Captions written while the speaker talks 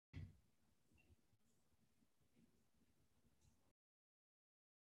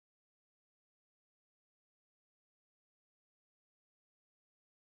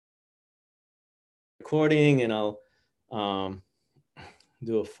recording, and I'll um,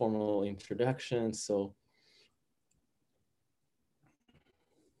 do a formal introduction. So,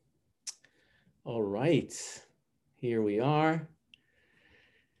 all right, here we are.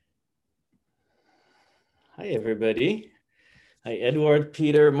 Hi, everybody. Hi, Edward,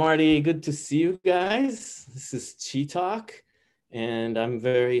 Peter, Marty. Good to see you guys. This is Chi Talk, and I'm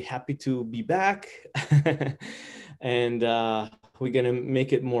very happy to be back. And we're going to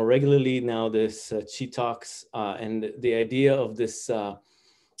make it more regularly now, this Chi Talks. And the idea of this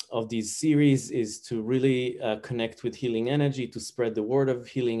of these series is to really connect with healing energy, to spread the word of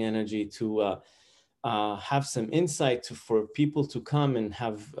healing energy, to have some insight for people to come and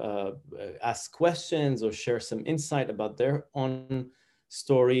have ask questions or share some insight about their own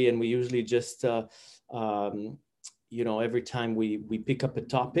story. And we usually just, every time we pick up a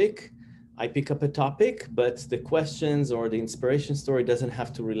topic, I pick up a topic, but the questions or the inspiration story doesn't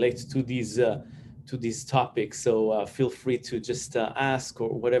have to relate to these topics. So feel free to just ask or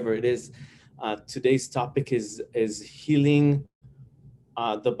whatever it is. Today's topic is healing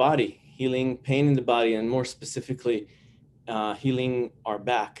the body, healing pain in the body, and more specifically, healing our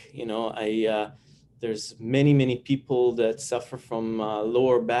back. There's many people that suffer from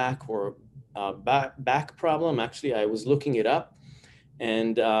lower back or back problem. Actually, I was looking it up,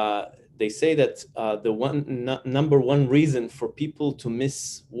 and they say that the number one reason for people to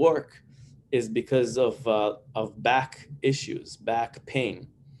miss work is because of back issues, back pain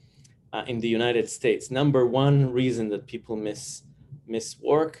in the United States. Number one reason that people miss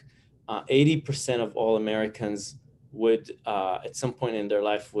work. 80% of all Americans would at some point in their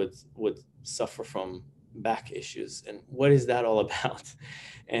life would suffer from back issues. And what is that all about?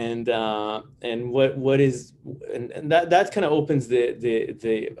 And what is, and that kind of opens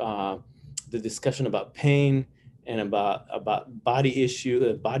the discussion about pain and about body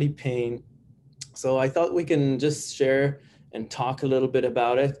issue, body pain. So I thought we can just share and talk a little bit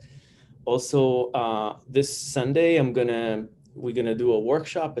about it. Also, this Sunday, we're gonna do a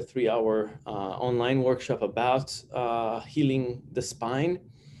workshop, a 3-hour online workshop about healing the spine,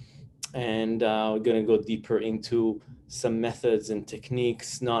 and we're gonna go deeper into some methods and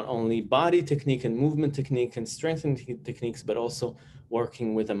techniques, not only body technique and movement technique and strengthening techniques, but also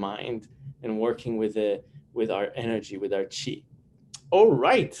working with the mind and working with our energy, with our chi. All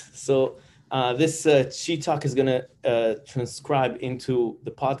right, so this Chi Talk is going to transcribe into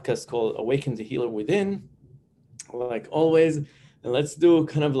the podcast called Awaken the Healer Within, like always. And let's do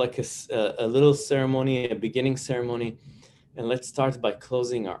kind of like a little ceremony, a beginning ceremony. And let's start by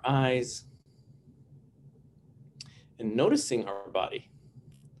closing our eyes and noticing our body,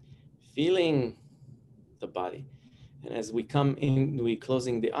 feeling the body. And as we come in, we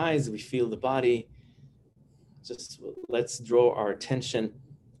closing the eyes, we feel the body. Just let's draw our attention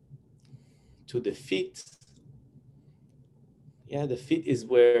to the feet. Yeah, the feet is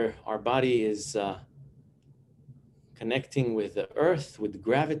where our body is connecting with the earth, with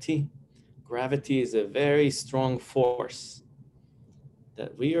gravity. Gravity is a very strong force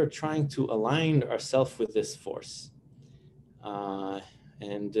that we are trying to align ourselves with this force.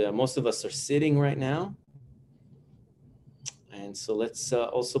 And most of us are sitting right now. And so let's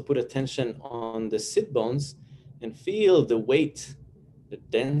also put attention on the sit bones and feel the weight, the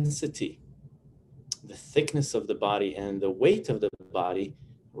density, the thickness of the body and the weight of the body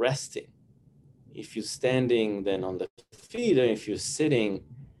resting. If you're standing, then on the feet, and if you're sitting,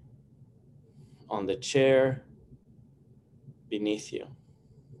 on the chair beneath you.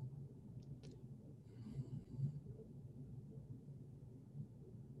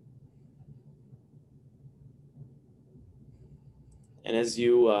 And as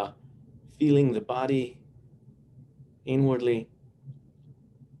you feeling the body inwardly,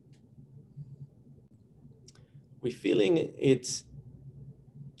 we're feeling it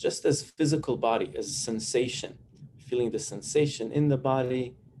just as physical body, as a sensation. Feeling the sensation in the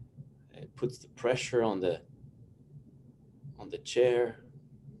body, it puts the pressure on the chair.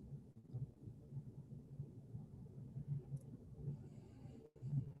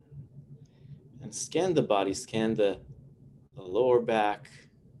 And scan the body, scan the lower back,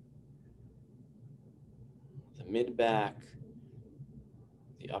 the mid back,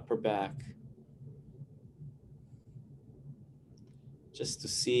 the upper back, just to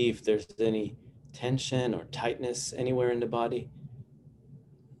see if there's any tension or tightness anywhere in the body.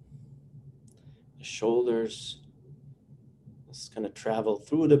 The shoulders, just going to travel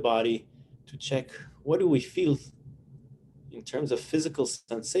through the body to check what do we feel in terms of physical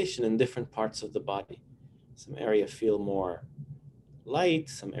sensation in different parts of the body. Some area feel more light,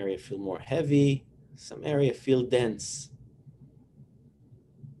 some area feel more heavy, some area feel dense.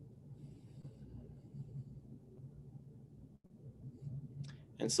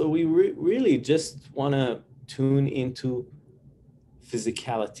 And so we really just want to tune into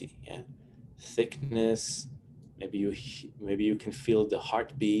physicality, yeah, thickness. Maybe you can feel the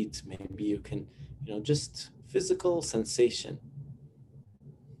heartbeat. Maybe you can, just physical sensation.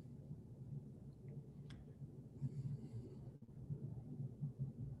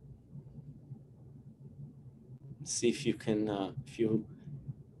 See if you can,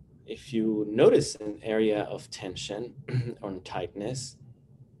 if you notice an area of tension or tightness,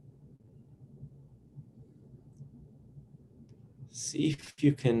 see if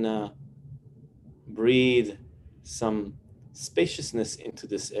you can breathe some spaciousness into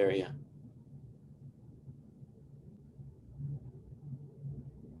this area.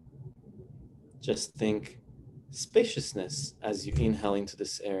 Just think spaciousness as you inhale into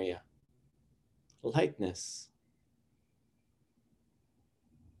this area, lightness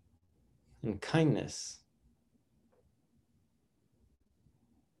and kindness.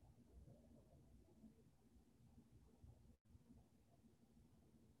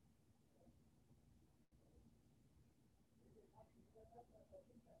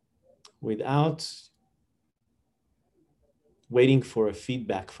 Without waiting for a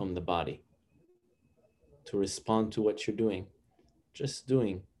feedback from the body to respond to what you're doing, just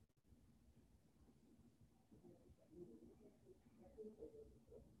doing.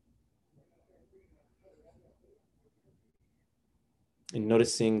 And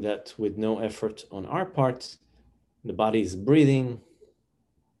noticing that with no effort on our part, the body is breathing.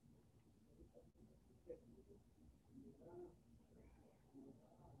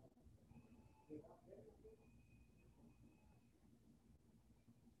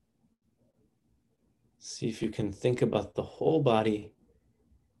 See if you can think about the whole body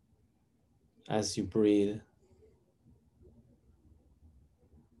as you breathe.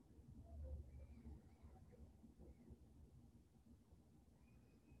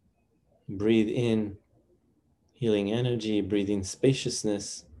 Breathe in healing energy, breathe in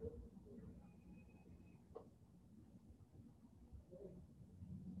spaciousness.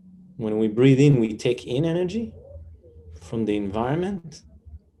 When we breathe in, we take in energy from the environment.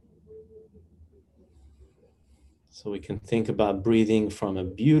 So we can think about breathing from a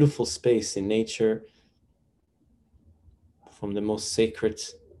beautiful space in nature, from the most sacred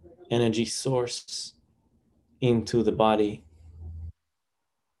energy source into the body.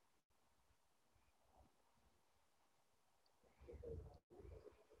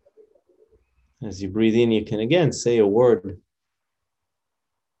 As you breathe in, you can again say a word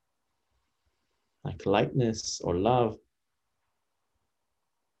like lightness or love.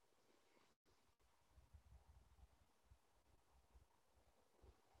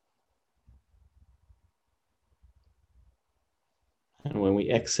 And when we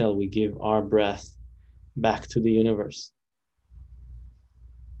exhale, we give our breath back to the universe.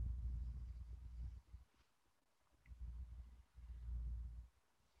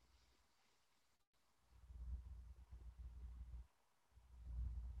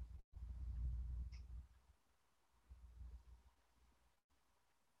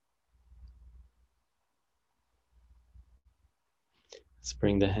 Let's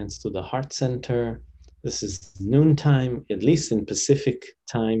bring the hands to the heart center. This is noontime, at least in Pacific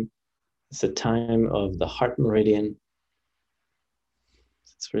time. It's the time of the heart meridian.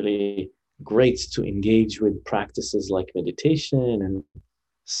 It's really great to engage with practices like meditation and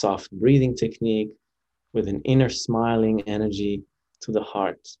soft breathing technique with an inner smiling energy to the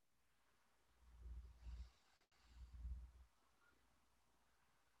heart.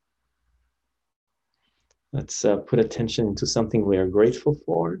 Let's put attention into something we are grateful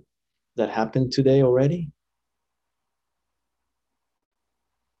for that happened today already.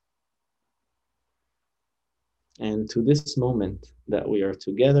 And to this moment that we are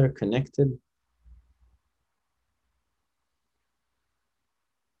together, connected.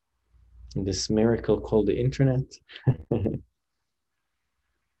 In this miracle called the internet.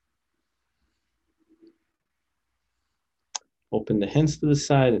 Open the hands to the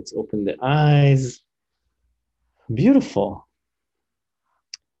side. Let's open the eyes. Beautiful.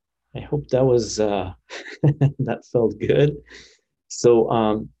 I hope that was that felt good.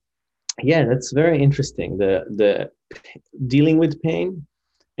 So yeah, that's very interesting. The dealing with pain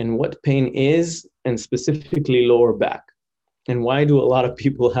and what pain is, and specifically lower back. And why do a lot of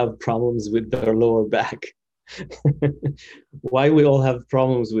people have problems with their lower back? Why we all have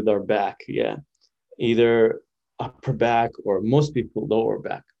problems with our back? Yeah, either upper back or most people lower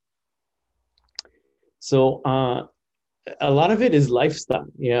back. So a lot of it is lifestyle.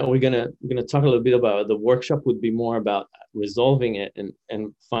 Yeah, we're gonna talk a little bit about the workshop. Would be more about resolving it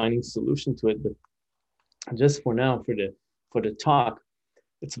and finding solution to it. But just for now, for the talk,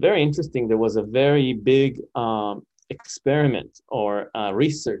 It's very interesting. There was a very big experiment or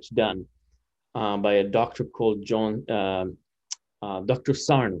research done by a doctor called Dr.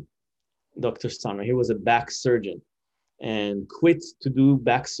 Sarno. Dr. Sarno. He was a back surgeon and quit to do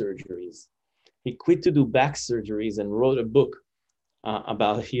back surgeries. He quit to do back surgeries and wrote a book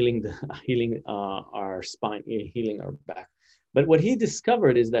about healing our spine, healing our back. But what he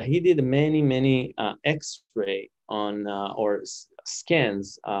discovered is that he did many X-ray on or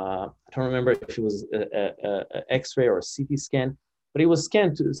scans. I don't remember if it was a X-ray or a CT scan, but it was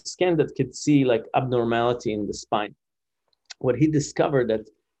scan that could see like abnormality in the spine. What he discovered that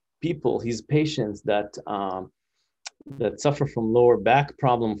his patients that suffer from lower back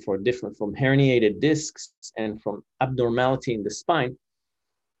problem from herniated discs and from abnormality in the spine,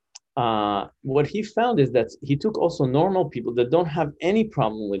 what he found is that he took also normal people that don't have any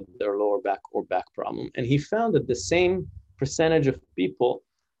problem with their lower back or back problem, and he found that the same percentage of people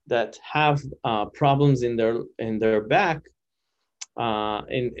that have problems in their back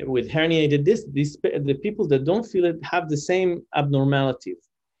with herniated disc, the people that don't feel it have the same abnormalities.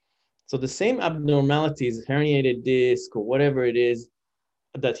 So the same abnormalities, herniated disc or whatever it is,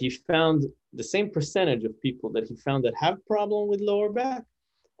 that he found, the same percentage of people that he found that have problem with lower back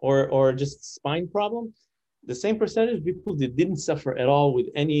or just spine problem, the same percentage of people that didn't suffer at all with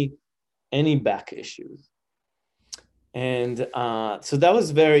any back issues. And so that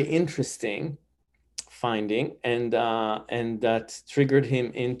was very interesting finding, and that triggered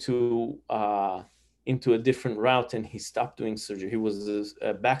him into a different route, and he stopped doing surgery. He was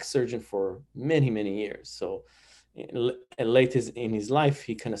a back surgeon for many years. So late in his life,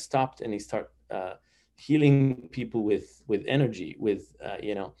 he kind of stopped and he started healing people with energy, with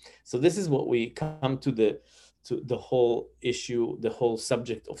So this is what we come to the whole issue, the whole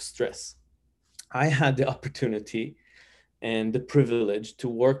subject of stress. I had the opportunity and the privilege to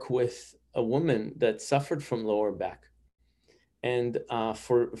work with a woman that suffered from lower back, and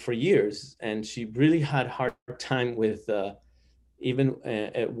for years, and she really had a hard time with even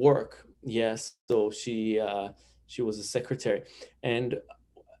at work. Yes, so she was a secretary, and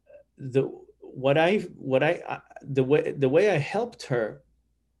the way I helped her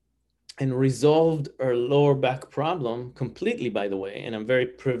and resolved her lower back problem completely, by the way, and I'm very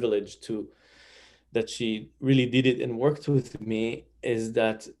privileged that she really did it and worked with me, is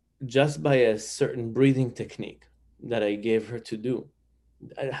that just by a certain breathing technique that I gave her to do.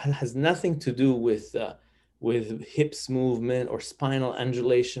 It has nothing to do with hips movement or spinal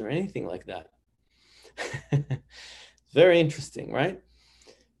undulation or anything like that. Very interesting, right?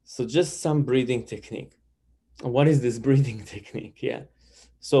 So just some breathing technique. What is this breathing technique? Yeah.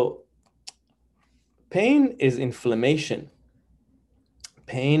 So pain is inflammation.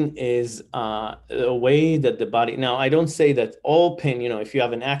 Pain is a way that the body, now I don't say that all pain, if you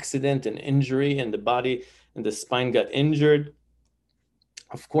have an accident, an injury, and the body and the spine got injured,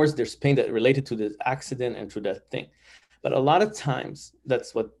 of course there's pain that related to the accident and to that thing. But a lot of times,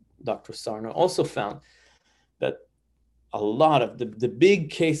 that's what Dr. Sarno also found, that a lot of the big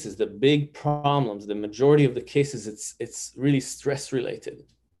cases, the big problems, the majority of the cases, it's really stress related.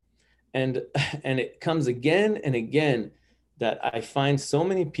 And it comes again and again that I find so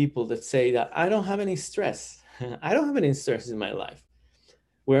many people that say that I don't have any stress. I don't have any stress in my life.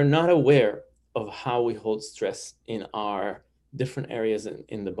 We're not aware of how we hold stress in our different areas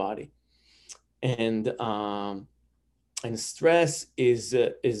in the body. And stress is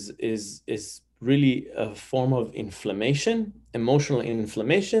really a form of inflammation, emotional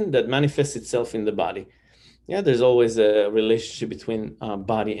inflammation that manifests itself in the body. Yeah, there's always a relationship between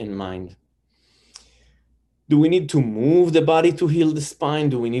body and mind. Do we need to move the body to heal the spine?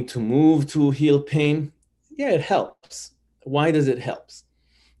 Do we need to move to heal pain? Yeah, it helps. Why does it help?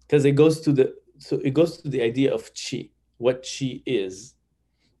 Because it goes to the idea of chi, what chi is.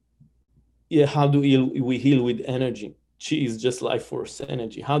 Yeah, how do we heal with energy? Chi is just life force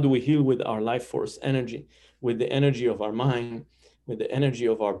energy. How do we heal with our life force energy? With the energy of our mind, with the energy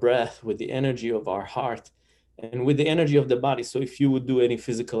of our breath, with the energy of our heart, and with the energy of the body. So if you would do any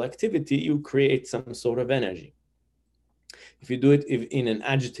physical activity, you create some sort of energy. If you do it in an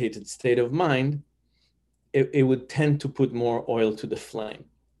agitated state of mind, it would tend to put more oil to the flame.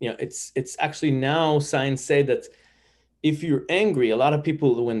 It's actually, now science say that if you're angry, a lot of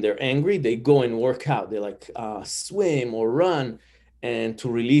people, when they're angry, they go and work out. They like swim or run and to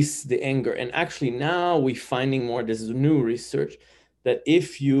release the anger. And actually now we're finding more, there's new research that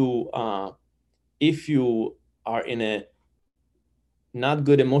if you are in a not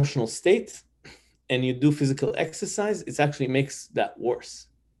good emotional state and you do physical exercise, it actually makes that worse,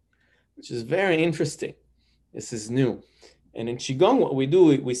 which is very interesting. This is new. And in Qigong, what we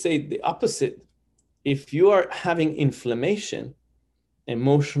do, we say the opposite. If you are having inflammation,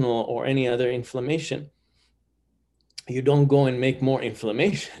 emotional or any other inflammation, you don't go and make more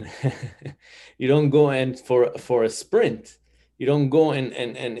inflammation. You don't go and for a sprint. You don't go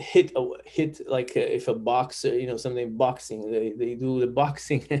and hit like if a boxer, something boxing, they do the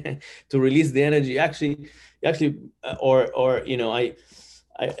boxing to release the energy. Actually, or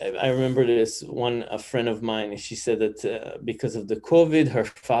I remember this one, a friend of mine, she said that because of the COVID, her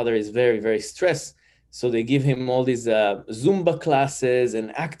father is very, very stressed. So they give him all these Zumba classes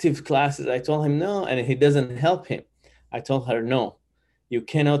and active classes. I told him no, and he doesn't help him. I told her, no, you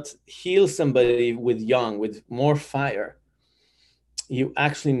cannot heal somebody with yang, with more fire. You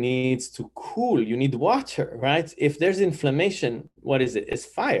actually need to cool. You need water, right? If there's inflammation, what is it? It's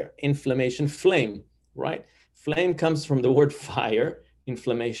fire, inflammation, flame, right? Flame comes from the word fire,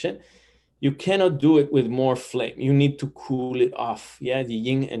 inflammation. You cannot do it with more flame. You need to cool it off. Yeah, the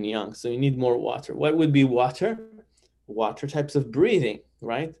yin and yang. So you need more water. What would be water? Water types of breathing,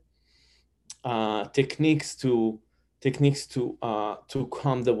 right? Techniques to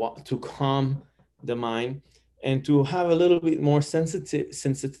calm the mind, and to have a little bit more sensitive,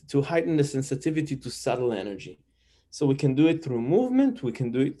 to heighten the sensitivity to subtle energy. So we can do it through movement. We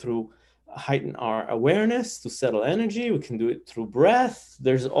can do it through heighten our awareness to settle energy. We can do it through breath.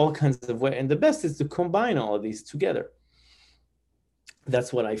 There's all kinds of ways, and the best is to combine all of these together.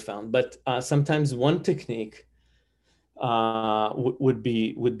 That's what I found. But sometimes one technique would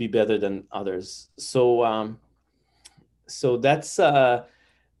be better than others. So that's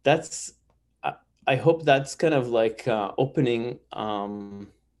I hope that's kind of like opening an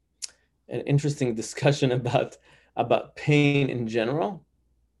interesting discussion about pain in general,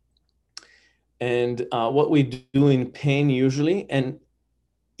 and what we do in pain usually. And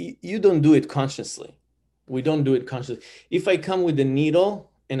you don't do it consciously. We don't do it consciously. If I come with a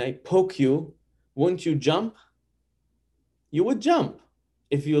needle and I poke you, won't you jump? You would jump.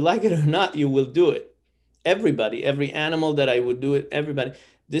 If you like it or not, you will do it. Everybody, every animal that I would do it, everybody.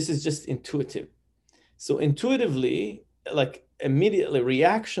 This is just intuitive. So intuitively, like immediately,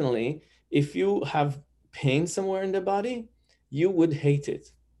 reactionally, if you have pain somewhere in the body, you would hate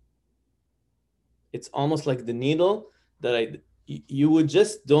it. It's almost like the needle that you would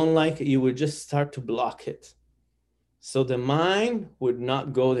just don't like it. You would just start to block it. So the mind would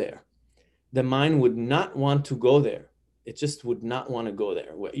not go there. The mind would not want to go there. It just would not want to go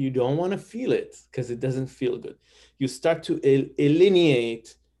there. You don't want to feel it because it doesn't feel good. You start to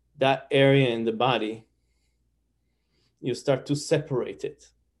alienate that area in the body. You start to separate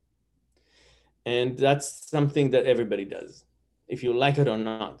it. And that's something that everybody does, if you like it or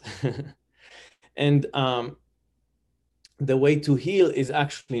not. And the way to heal is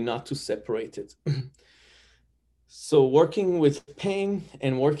actually not to separate it. So working with pain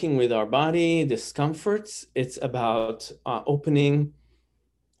and working with our body discomforts, it's about opening.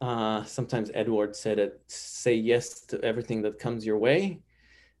 Sometimes Edward said it, say yes to everything that comes your way.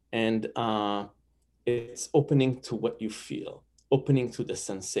 And it's opening to what you feel, opening to the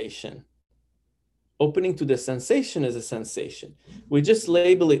sensation. Opening to the sensation is a sensation. We just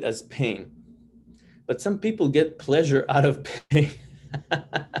label it as pain. But some people get pleasure out of pain.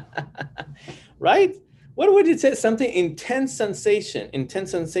 Right? What would you say? Something intense sensation.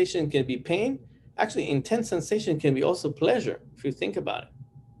 Intense sensation can be pain. Actually, intense sensation can be also pleasure, if you think about it.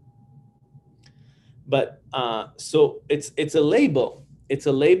 But so it's a label. It's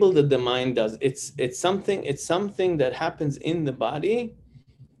a label that the mind does. It's something that happens in the body.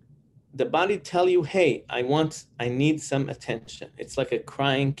 The body tell you, hey, I need some attention. It's like a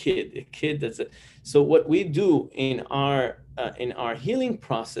crying kid, a kid so what we do in our healing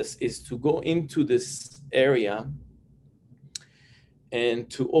process is to go into this area and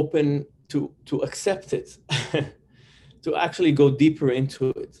to open, to accept it, to actually go deeper into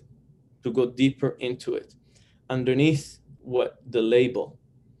it, underneath what the label.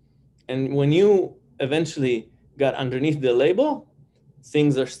 And when you eventually got underneath the label,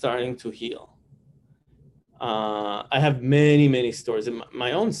 things are starting to heal. I have many stories.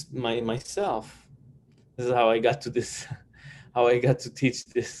 Myself. This is how I got to this, how I got to teach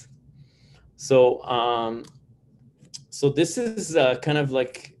this. So this is kind of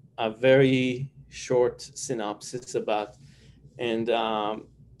like a very short synopsis about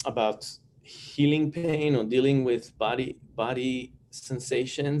healing pain or dealing with body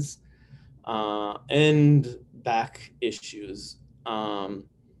sensations and back issues.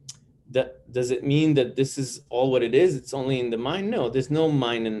 Does it mean that this is all what it is? It's only in the mind? No, there's no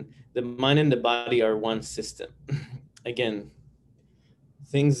mind, and the mind and the body are one system. Again,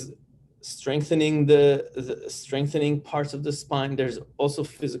 things strengthening the strengthening parts of the spine. There's also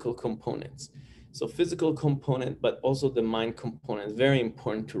physical components. So physical component, but also the mind component. Very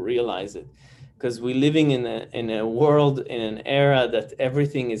important to realize it, because we're living in a world, in an era that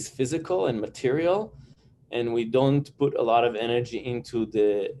everything is physical and material, and we don't put a lot of energy into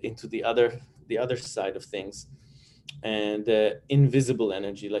the other side of things, and invisible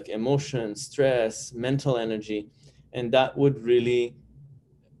energy like emotion, stress, mental energy, and that would really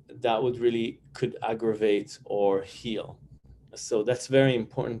could aggravate or heal. So that's very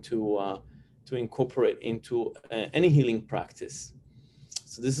important to incorporate into any healing practice.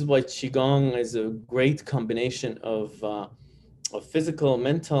 So this is why qigong is a great combination of physical,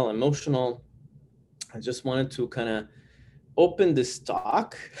 mental, emotional. I just wanted to kind of open this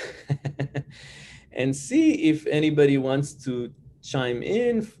talk and see if anybody wants to chime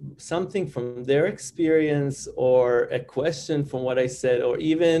in something from their experience, or a question from what I said, or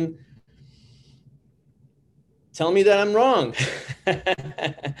even tell me that I'm wrong.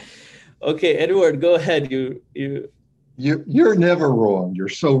 Okay, Edward, go ahead. You're never wrong. You're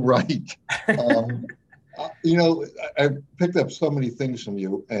so right. Um, I picked up so many things from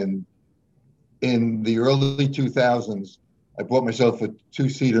you, and in the early 2000s, I bought myself a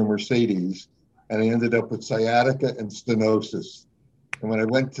two-seater Mercedes, and I ended up with sciatica and stenosis. And when I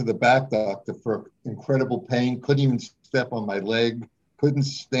went to the back doctor for incredible pain, couldn't even step on my leg, couldn't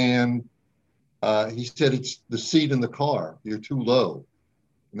stand. He said, it's the seat in the car. You're too low.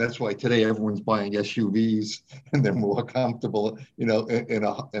 And that's why today everyone's buying SUVs and they're more comfortable, in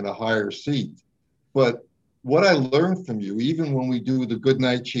a higher seat. But what I learned from you, even when we do the good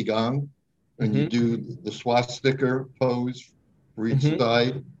night qigong, and you Mm-hmm, do the swastika pose for each mm-hmm,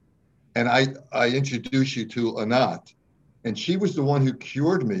 side, and I introduced you to Anat, and she was the one who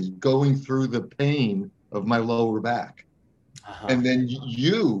cured me going through the pain of my lower back. uh-huh, And then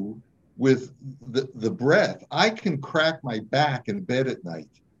you, with the breath, I can crack my back in bed at night,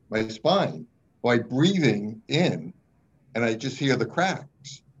 my spine, by breathing in, and I just hear the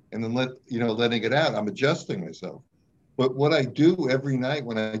cracks, and then letting it out. I'm adjusting myself. But what I do every night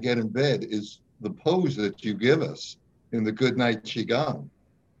when I get in bed is the pose that you give us in the good night qigong,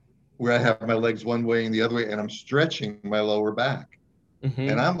 where I have my legs one way and the other way, and I'm stretching my lower back. And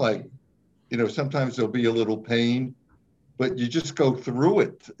mm-hmm. I'm like, sometimes there'll be a little pain, but you just go through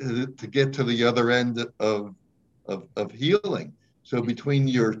it to get to the other end of healing. So between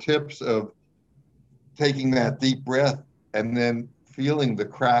your tips of taking that deep breath and then feeling the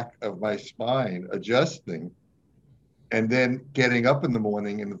crack of my spine adjusting, and then getting up in the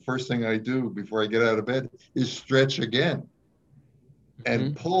morning, and the first thing I do before I get out of bed is stretch again and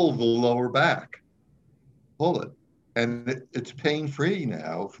Mm-hmm. pull the lower back, pull it. And it's pain free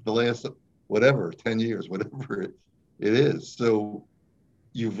now for the last, whatever, 10 years, whatever it is. So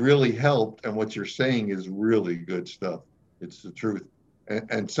you've really helped. And what you're saying is really good stuff. It's the truth.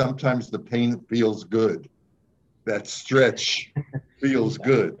 And sometimes the pain feels good. That stretch feels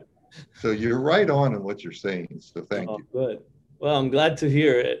good. So you're right on in what you're saying. So thank Oh, you. good. Well, I'm glad to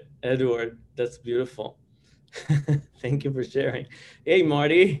hear it, Edward. That's beautiful. Thank you for sharing. Hey,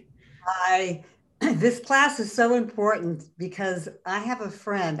 Marty. I this class is so important because I have a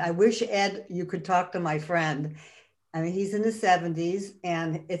friend. I wish Ed you could talk to my friend. I mean, he's in his 70s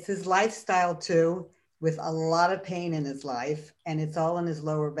and it's his lifestyle too, with a lot of pain in his life, and it's all in his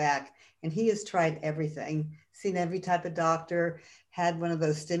lower back. And he has tried everything, seen every type of doctor, had one of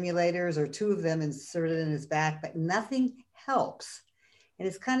those stimulators or two of them inserted in his back, but nothing helps. And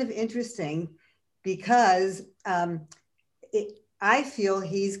it's kind of interesting because I feel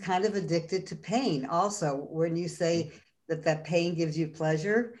he's kind of addicted to pain also. When you say that that pain gives you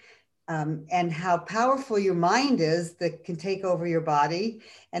pleasure, and how powerful your mind is that can take over your body.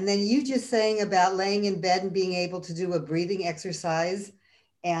 And then you just saying about laying in bed and being able to do a breathing exercise,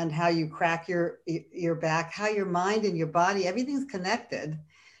 and how you crack your back, how your mind and your body, everything's connected.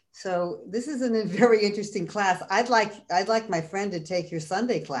 So this is a very interesting class. I'd like my friend to take your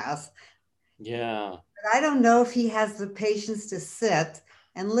Sunday class. Yeah. I don't know if he has the patience to sit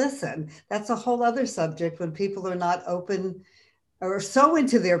and listen. That's a whole other subject when people are not open or so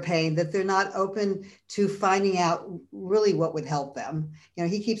into their pain that they're not open to finding out really what would help them.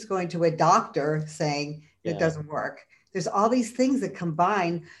 He keeps going to a doctor saying it Yeah. doesn't work. There's all these things that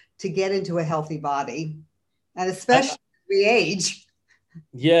combine to get into a healthy body, and I, especially as we age.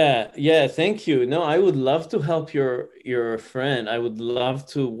 yeah, yeah, thank you. No, I would love to help your friend. I would love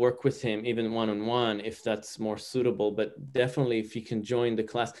to work with him even one on one if that's more suitable, but definitely if you can join the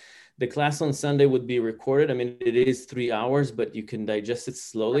class. The class on Sunday would be recorded. I mean, it is 3 hours, but you can digest it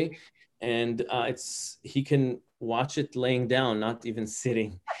slowly. And it's he can watch it laying down, not even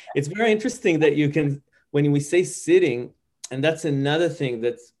sitting. It's very interesting that you can, when we say sitting, and that's another thing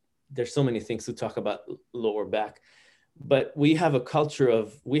that's, there's so many things to talk about lower back, but we have a culture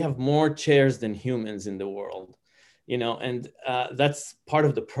of, we have more chairs than humans in the world, you know, and that's part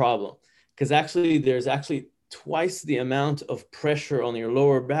of the problem, because actually there's actually twice the amount of pressure on your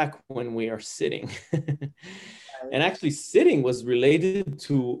lower back when we are sitting. And actually sitting was related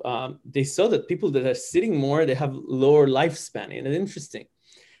to, they saw that people that are sitting more, they have lower lifespan. And it's interesting.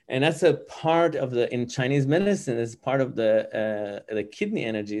 And that's a part of the, in Chinese medicine, is part of the kidney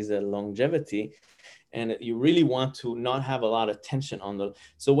energies, the longevity. And you really want to not have a lot of tension on the,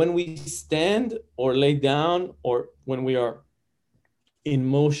 so when we stand or lay down, or when we are in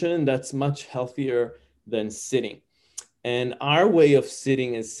motion, that's much healthier than sitting. And our way of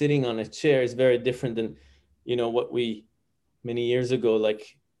sitting is sitting on a chair is very different than, you know, what we, many years ago,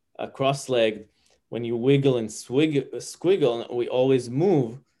 like a cross-legged, when you wiggle and squiggle, we always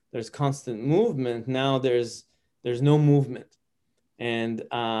move. There's constant movement. Now there's no movement, and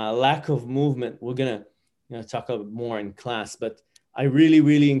lack of movement. We're gonna, you know, talk about more in class, but I really,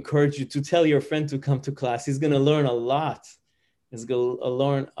 really encourage you to tell your friend to come to class. He's gonna learn a lot. He's gonna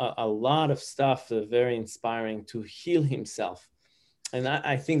learn a lot of stuff, very inspiring, to heal himself. And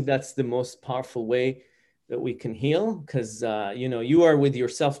I think that's the most powerful way that we can heal, because you know, you are with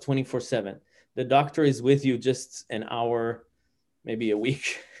yourself 24/7. The doctor is with you just an hour, maybe a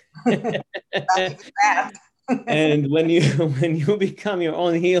week. And when you become your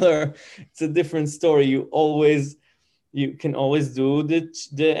own healer, it's a different story. You can always do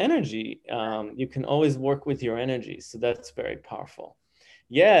the energy. You can always work with your energy. So that's very powerful.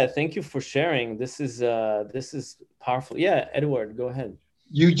 Yeah, thank you for sharing. This is powerful. Yeah, Edward, go ahead.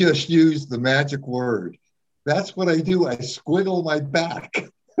 You just used the magic word. That's what I do. I squiggle my back.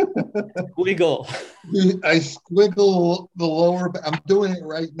 Wiggle. I squiggle the lower back. I'm doing it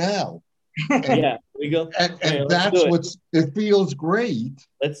right now. And, yeah, wiggle. And that's what's, it feels great.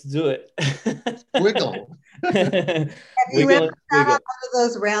 Let's do it. Wiggle. Have you ever sat on one of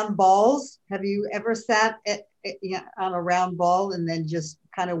those round balls? Have you ever sat on a round ball and then just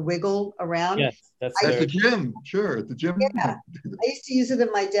kind of wiggle around? Yes, that's at the gym. Sure, at the gym. Yeah. I used to use it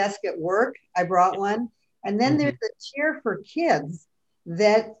in my desk at work. I brought one. And then there's a chair for kids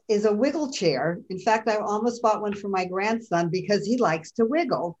that is a wiggle chair. In fact, I almost bought one for my grandson because he likes to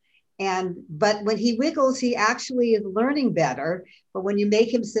wiggle. But when he wiggles, he actually is learning better. But when you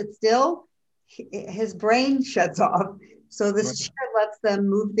make him sit still, his brain shuts off. So this chair lets them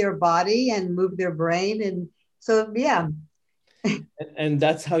move their body and move their brain. And so, yeah. And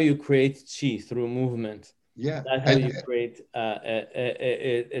that's how you create chi, through movement. Yeah. That's how you create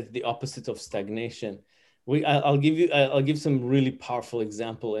the opposite of stagnation. I'll give some really powerful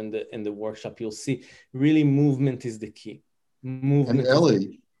example in the workshop. You'll see really movement is the key. Movement. And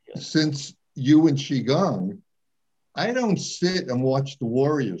Ellie, since you and Qigong, I don't sit and watch the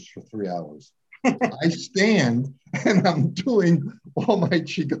Warriors for 3 hours. I stand and I'm doing all my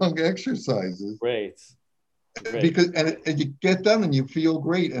Qigong exercises. Great. Because and you get done and you feel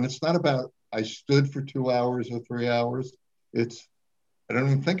great. And it's not about I stood for 2 hours or 3 hours. It's I don't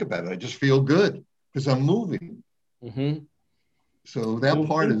even think about it. I just feel good because I'm moving. Mm-hmm. So that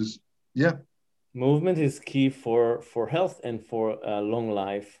part is, yeah. Movement is key for health and for long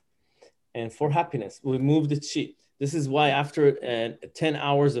life and for happiness. We move the chi. This is why after 10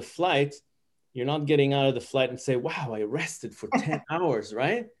 hours of flight, you're not getting out of the flight and say, wow, I rested for 10 hours,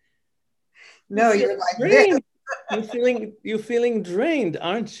 right? No, you're like this. You're feeling drained,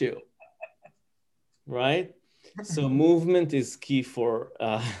 aren't you? Right? So movement is key for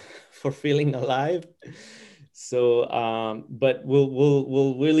feeling alive. So, but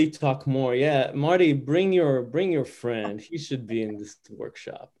we'll really talk more. Yeah, Marty, bring your friend. He should be in this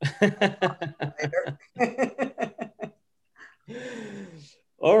workshop.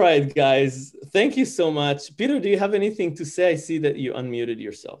 All right, guys. Thank you so much. Peter, do you have anything to say? I see that you unmuted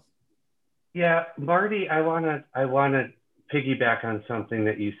yourself. Yeah, Marty, I wanna piggyback on something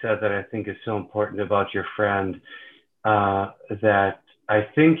that you said that I think is so important about your friend. That I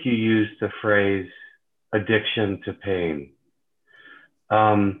think you used the phrase addiction to pain.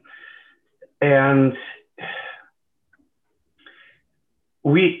 And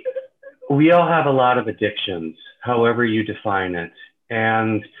we all have a lot of addictions, however you define it.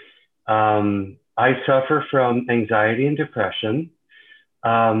 And I suffer from anxiety and depression.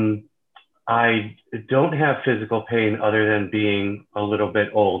 I don't have physical pain other than being a little bit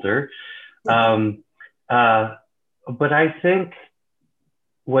older. But I think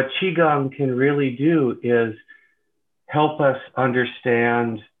what Qigong can really do is help us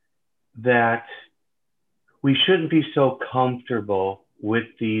understand that we shouldn't be so comfortable with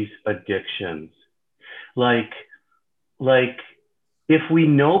these addictions. Like if we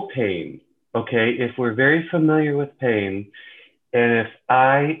know pain, okay, if we're very familiar with pain, and if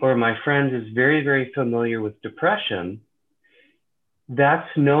I or my friend is very, very familiar with depression, that's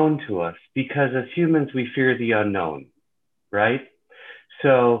known to us because as humans, we fear the unknown, right?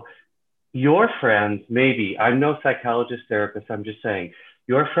 So your friend, maybe, I'm no psychologist, therapist, I'm just saying,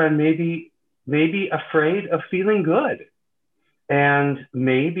 your friend may be afraid of feeling good. And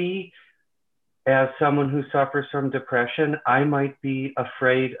maybe as someone who suffers from depression, I might be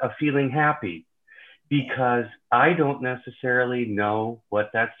afraid of feeling happy because I don't necessarily know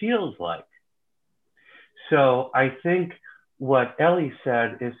what that feels like. So I think what Ellie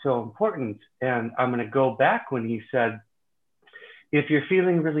said is so important. And I'm going to go back when he said, if you're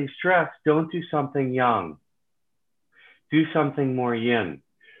feeling really stressed, don't do something yang. Do something more yin.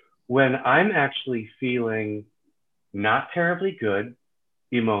 When I'm actually feeling not terribly good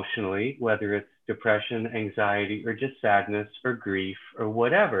emotionally, whether it's depression, anxiety, or just sadness or grief or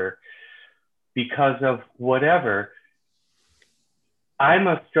whatever, because of whatever, I'm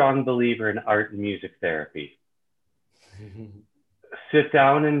a strong believer in art and music therapy. Sit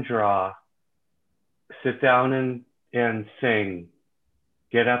down and draw, sit down and sing,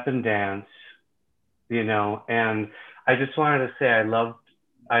 get up and dance, you know. And I just wanted to say I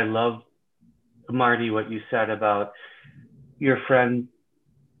love Marty, what you said about your friend,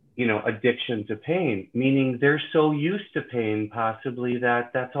 you know, addiction to pain, meaning they're so used to pain possibly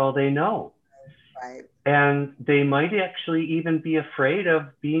that that's all they know. Right. And they might actually even be afraid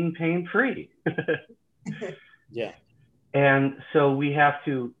of being pain-free. Yeah. And so we have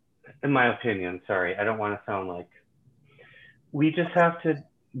to, in my opinion, sorry, I don't want to sound like, we just have to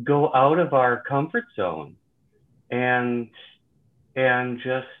go out of our comfort zone and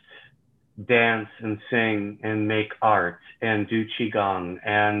just dance and sing and make art and do qigong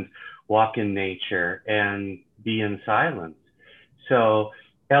and walk in nature and be in silence. So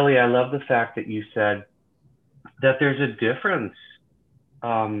Ellie, I love the fact that you said that there's a difference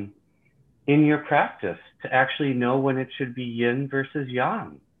in your practice to actually know when it should be yin versus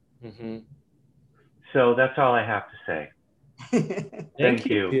yang. Mm-hmm. So that's all I have to say. Thank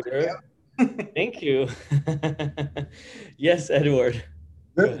you, Peter. Thank you. Yes, Edward.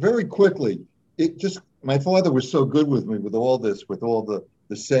 Very quickly, my father was so good with me with all this, with all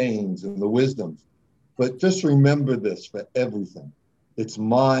the sayings and the wisdoms. But just remember this for everything. It's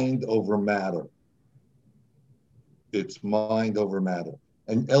mind over matter. It's mind over matter.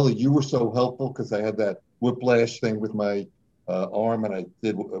 And Ellie, you were so helpful because I had that whiplash thing with my arm, and I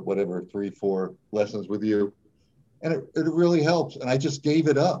did whatever 3-4 lessons with you, and it really helps. And I just gave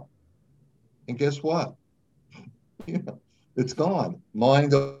it up, and guess what? It's gone.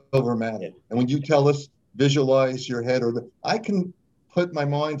 Mind over matter. And when you tell us visualize your head, I can put my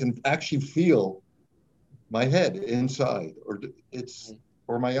mind and actually feel my head inside,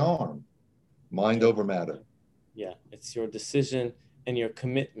 or my arm. Mind over matter. Yeah, it's your decision and your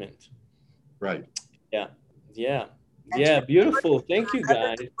commitment. Right. Yeah. Beautiful. Thank you,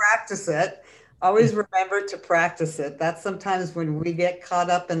 guys. Practice it. Always remember to practice it. That's sometimes when we get caught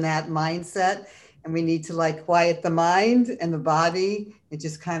up in that mindset and we need to like quiet the mind and the body and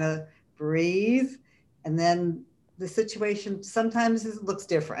just kind of breathe. And then the situation sometimes looks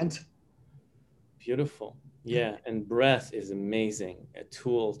different. Beautiful. Yeah. And breath is amazing. A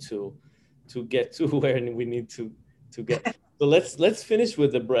tool to get to where we need to get. So let's finish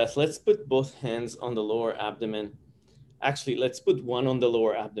with the breath. Let's put both hands on the lower abdomen. Actually, let's put one on the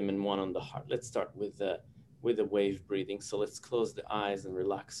lower abdomen, one on the heart. Let's start with the wave breathing. So let's close the eyes and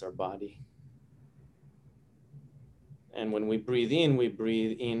relax our body. And when we breathe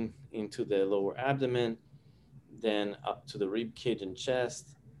in into the lower abdomen, then up to the rib cage and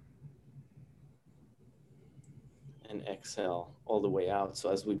chest, and exhale all the way out. So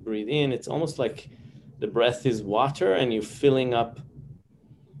as we breathe in, it's almost like the breath is water and you're filling up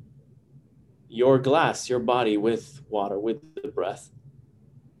your glass, your body with water, with the breath.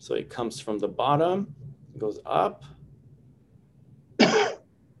 So it comes from the bottom, goes up. So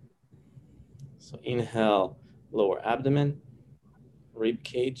inhale, lower abdomen, rib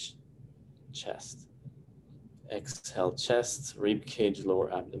cage, chest. Exhale, chest, rib cage,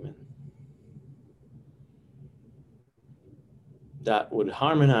 lower abdomen. That would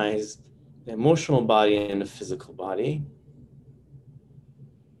harmonize the emotional body and the physical body.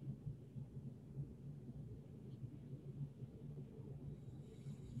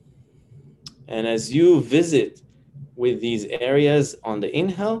 And as you visit with these areas on the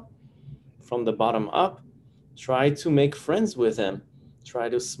inhale, from the bottom up, try to make friends with them Try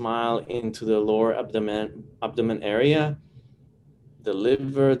to smile into the lower abdomen area, the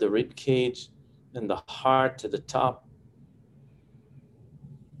liver, the rib cage, and the heart at the top.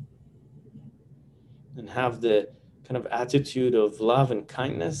 And have the kind of attitude of love and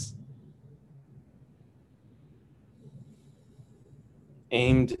kindness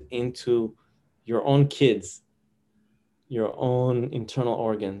aimed into your own kids, your own internal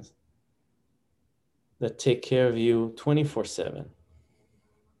organs that take care of you 24/7.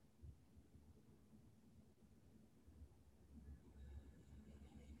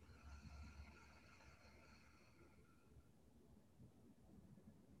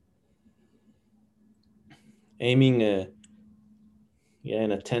 Aiming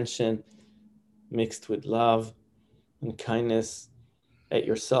an attention mixed with love and kindness at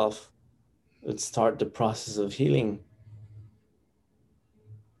yourself would start the process of healing.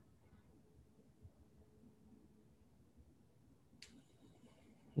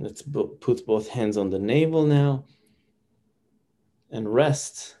 Let's put both hands on the navel now and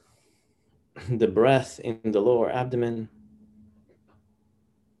rest the breath in the lower abdomen.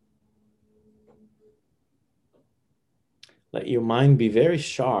 Let your mind be very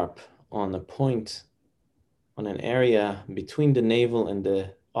sharp on a point, on an area between the navel and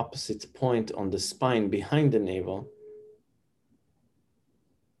the opposite point on the spine behind the navel.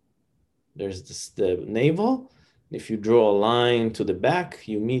 There's the navel. If you draw a line to the back,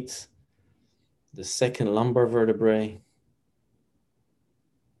 you meet the second lumbar vertebrae.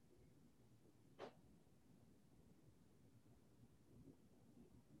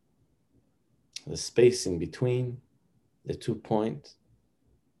 The space in between the 2 points.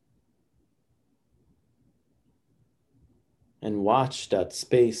 And watch that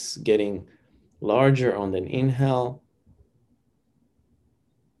space getting larger on an inhale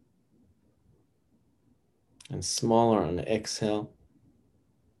and smaller on the exhale.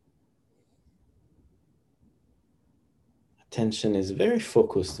 Attention is very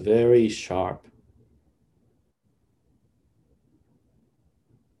focused, very sharp.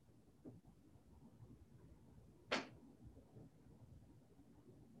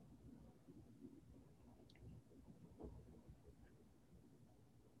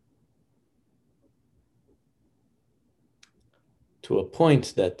 To a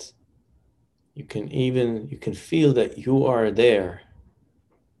point that you can feel that you are there.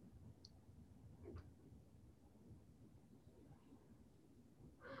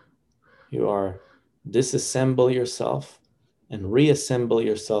 You are disassemble yourself and reassemble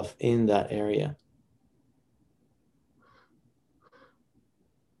yourself in that area.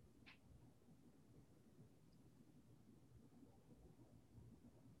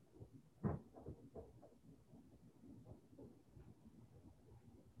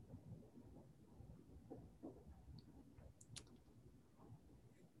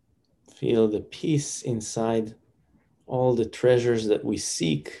 Feel the peace inside. All the treasures that we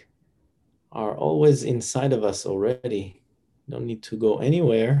seek are always inside of us already. Don't need to go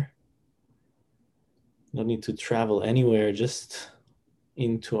anywhere. Don't need to travel anywhere, just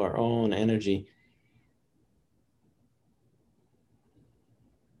into our own energy.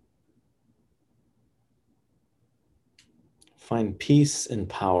 Find peace and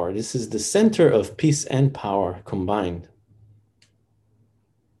power. This is the center of peace and power combined.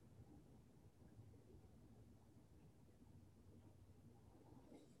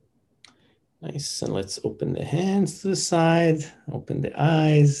 Nice, and let's open the hands to the side, open the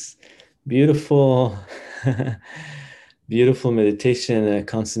eyes. Beautiful, beautiful meditation,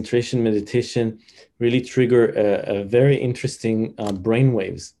 concentration meditation, really trigger a very interesting brain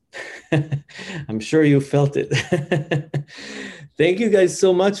waves. I'm sure you felt it. Thank you guys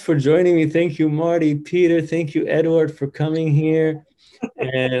so much for joining me. Thank you, Marty, Peter. Thank you, Edward, for coming here.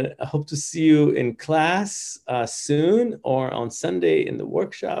 And I hope to see you in class soon or on Sunday in the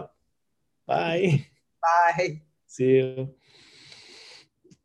workshop. Bye. Bye. See you.